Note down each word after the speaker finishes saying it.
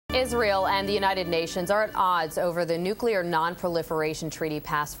Israel and the United Nations are at odds over the nuclear non-proliferation treaty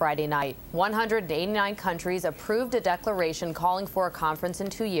passed Friday night. 189 countries approved a declaration calling for a conference in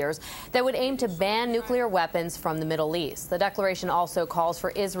 2 years that would aim to ban nuclear weapons from the Middle East. The declaration also calls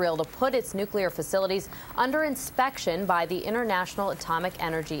for Israel to put its nuclear facilities under inspection by the International Atomic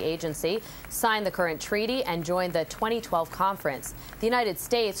Energy Agency, sign the current treaty, and join the 2012 conference. The United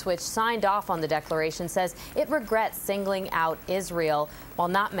States, which signed off on the declaration, says it regrets singling out Israel while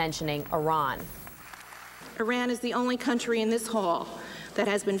not mentioning Iran. Iran is the only country in this hall that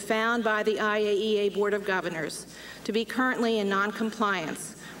has been found by the IAEA Board of Governors to be currently in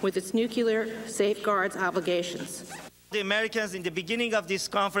non-compliance with its nuclear safeguards obligations. The Americans in the beginning of this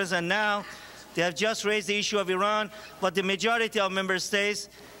conference and now they have just raised the issue of Iran, but the majority of member states,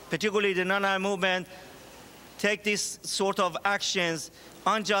 particularly the non-aligned movement, take these sort of actions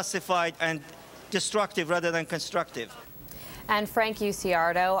unjustified and destructive rather than constructive. And Frank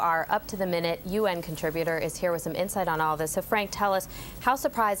Ucciardo, our up-to-the-minute UN contributor, is here with some insight on all this. So, Frank, tell us, how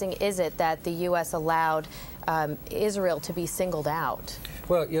surprising is it that the U.S. allowed Israel to be singled out?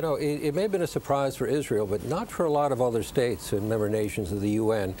 Well, you know, it may have been a surprise for Israel, but not for a lot of other states and member nations of the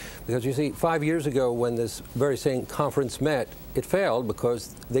UN. Because, you see, 5 years ago when this very same conference met, it failed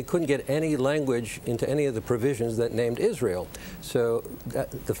because they couldn't get any language into any of the provisions that named Israel. So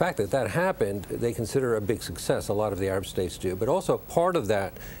the fact that that happened, they consider a big success. A lot of the Arab states do. But also part of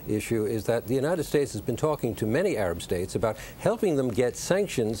that issue is that the United States has been talking to many Arab states about helping them get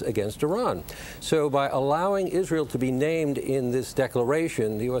sanctions against Iran. So by allowing Israel to be named in this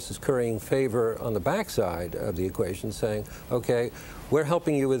declaration, the U.S. is currying favor on the backside of the equation, saying, okay, we're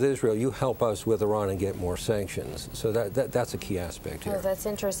helping you with Israel, you help us with Iran and get more sanctions. So that's a key aspect here. Oh, that's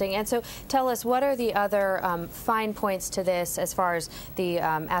interesting. And so tell us, what are the other fine points to this as far as the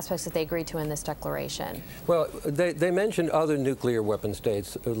aspects that they agreed to in this declaration? Well, they mentioned other nuclear weapon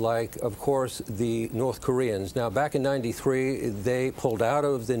states, like, of course, the North Koreans. Now, back in '93, they pulled out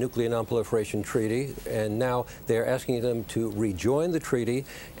of the Nuclear Non-Proliferation Treaty, and now they're asking them to rejoin the treaty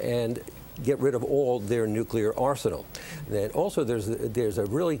and get rid of all their nuclear arsenal. And also there's a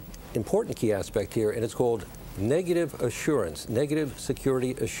really important key aspect here, and it's called negative assurance, negative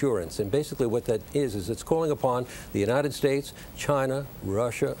security assurance. And basically what that is it's calling upon the United States, China,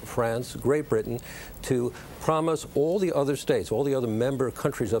 Russia, France, Great Britain to promise all the other states, all the other member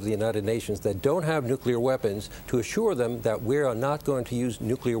countries of the United Nations that don't have nuclear weapons, to assure them that we are not going to use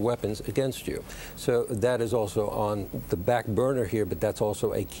nuclear weapons against you. So that is also on the back burner here, but that's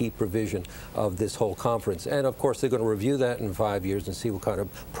also a key provision of this whole conference. And of course, they're going to review that in 5 years and see what kind of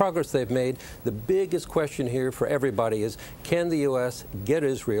progress they've made. The biggest question here for everybody is, can the U.S. get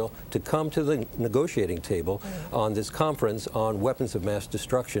Israel to come to the negotiating table on this conference on weapons of mass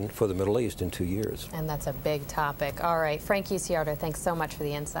destruction for the Middle East in 2 years? And that's a big topic. All right, Frank Ucciardo, thanks so much for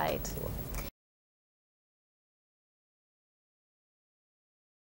the insight.